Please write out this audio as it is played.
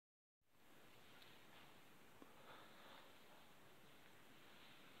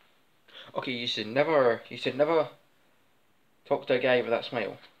Okay, you should never talk to a guy with that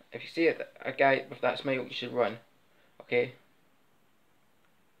smile. If you see a guy with that smile, you should run. Okay.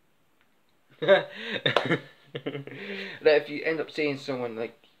 That if you end up seeing someone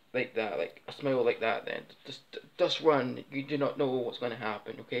like that, like a smile like that, then just run. You do not know what's going to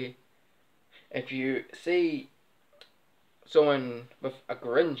happen. Okay. If you see someone with a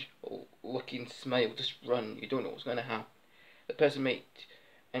cringe looking smile, just run. You don't know what's going to happen. The person might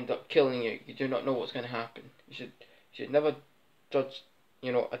end up killing you. You do not know what's going to happen. You should never judge,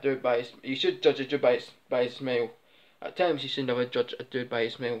 a dude by his. You should judge a dude by his smile. At times, you should never judge a dude by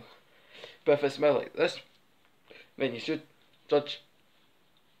his smile. But if a smile like this, then you should judge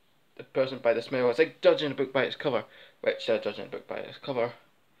the person by the smile. It's like judging a book by its cover, which judging a book by its cover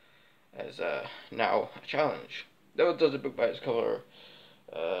is now a challenge. Never judge a book by its cover.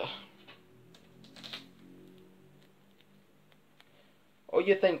 Uh, oh,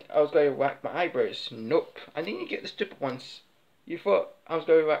 you think I was going to whack my eyebrows? Nope. I didn't get the stupid ones. You thought I was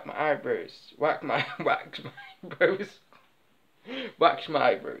going to whack my eyebrows. Wax my eyebrows. Wax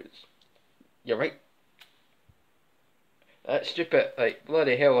my eyebrows. You're right. That's stupid. Like,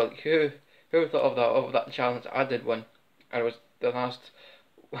 bloody hell. Like, who thought of that challenge? I did one. And it was the last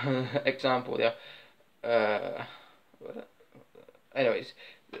example there. Uh, anyways,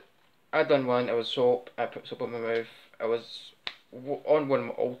 I done one. It was soap. I put soap in my mouth. I was on one of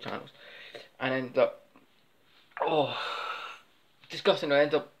my old channels, and ended up, oh, disgusting. I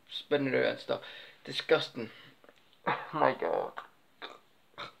ended up spinning it out and stuff. Disgusting. Oh my god.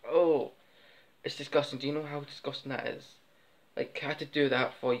 Oh, it's disgusting. Do you know how disgusting that is? Like, I had to do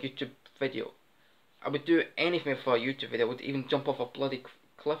that for a YouTube video. I would do anything for a YouTube video. I would even jump off a bloody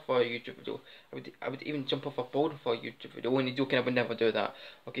cliff for a YouTube video. I would even jump off a boat for a YouTube video. Only joking, I would never do that.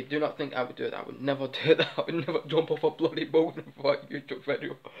 Okay, do not think I would do that. I would never do that. I would never jump off a bloody boat for a YouTube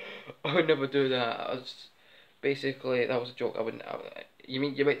video. I would never do that. I was basically, that was a joke.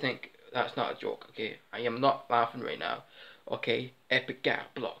 You might think that's not a joke. Okay, I am not laughing right now. Okay, Epic Guy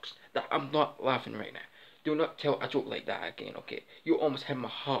Blocks. That I'm not laughing right now. Do not tell a joke like that again. Okay, you almost had my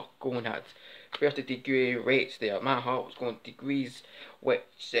heart going at 30-degree rates there. My heart was going degrees,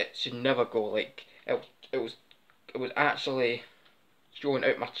 which it should never go. Like it was actually showing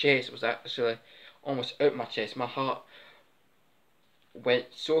out my chest. It was actually almost out my chest. My heart went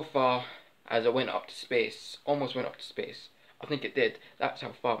so far as it went up to space. Almost went up to space. I think it did. That's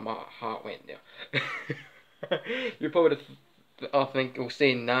how far my heart went there. You probably I think it was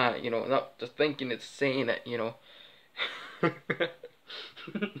saying that, not just thinking it's saying it.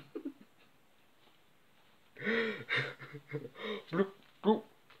 Bloop,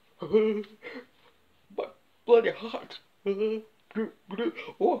 bloop. But bloody heart. Oh,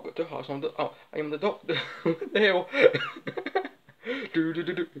 I've got 2 hearts on the. Oh, I am the doctor. What the hell? Do do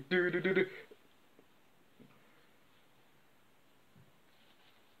do do do do do do.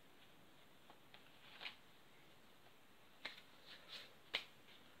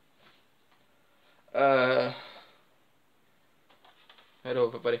 Uh, Hello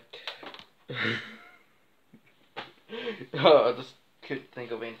everybody. Oh, I just couldn't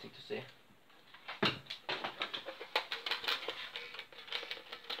think of anything to say.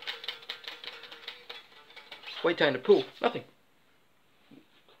 White tie in the pool, nothing.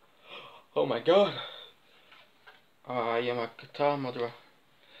 Oh my god. I am a guitar murderer.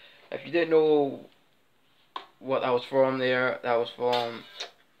 If you didn't know what that was from there, that was from,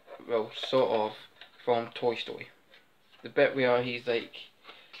 well, sort of, from Toy Story. The bit where he's like,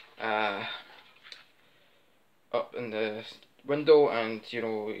 up in the window and,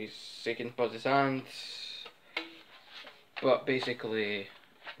 he's shaking Buzz's hand. But basically,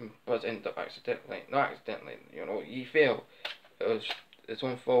 Buzz ended up not accidentally, he fell. It was his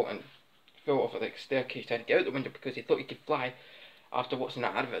own fault and fell off of the staircase trying to get out the window because he thought he could fly after watching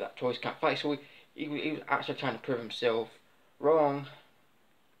that advert that toys can't fly. So he was actually trying to prove himself wrong.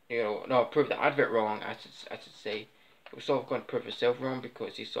 No, prove the advert wrong, I should say. He was sort of going to prove himself wrong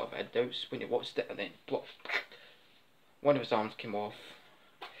because he sort of had doubts when he watched it, and then plop, one of his arms came off.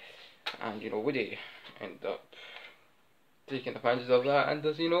 And, Woody ended up taking advantage of that and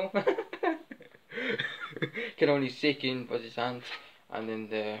does, can only shake in Buzz's hand, and then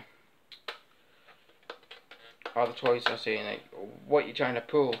the other toys are saying like, "What are you trying to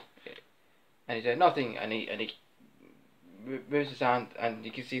pull?" And he said nothing, and he moves his hand, and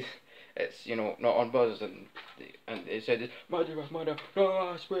you can see it's not on Buzz, and it said, "Mother, mother, no,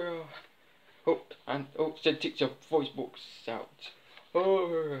 I swear." Said take your voice box out.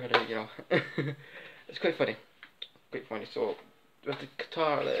 Oh, it's quite funny. Quite funny. So with the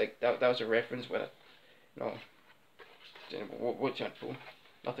guitar, like that was a reference with it. What you trying to pull?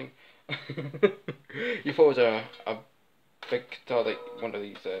 Nothing. You thought it was a big guitar, like one of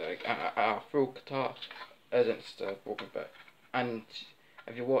these, like a full guitar, isn't a broken bit. And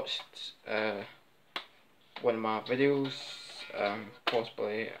have you watched one of my videos,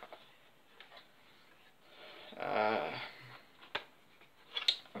 possibly uh,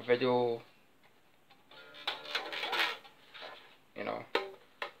 a video, you know,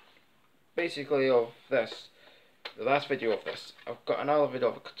 basically of this, the last video of this. I've got another video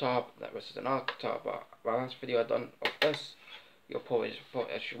of a guitar that was another guitar, but the last video I done of this, you'll probably,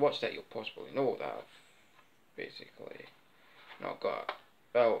 if you watch that, you'll possibly know that I've basically not got.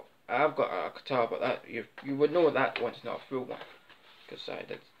 Well, I've got a guitar, but that you would know that one's not a full one, because I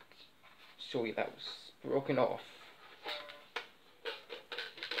did show you that was broken off.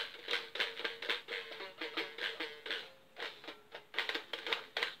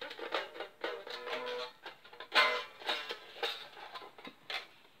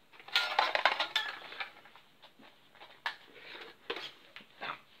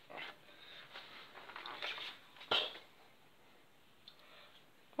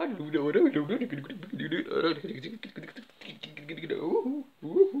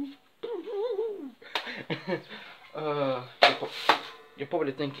 uh, you're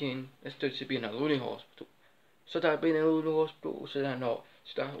probably thinking this dude should be in a loony hospital. Should I be in a loony hospital or should I not?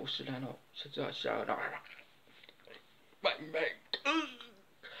 Should I or should I not? Should I not?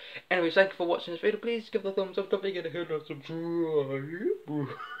 Anyways, thank you for watching this video. Please give the thumbs up, don't forget to hit that subscribe.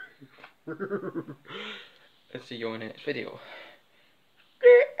 And see you in the next video.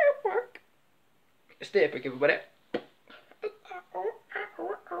 Stay epic, everybody.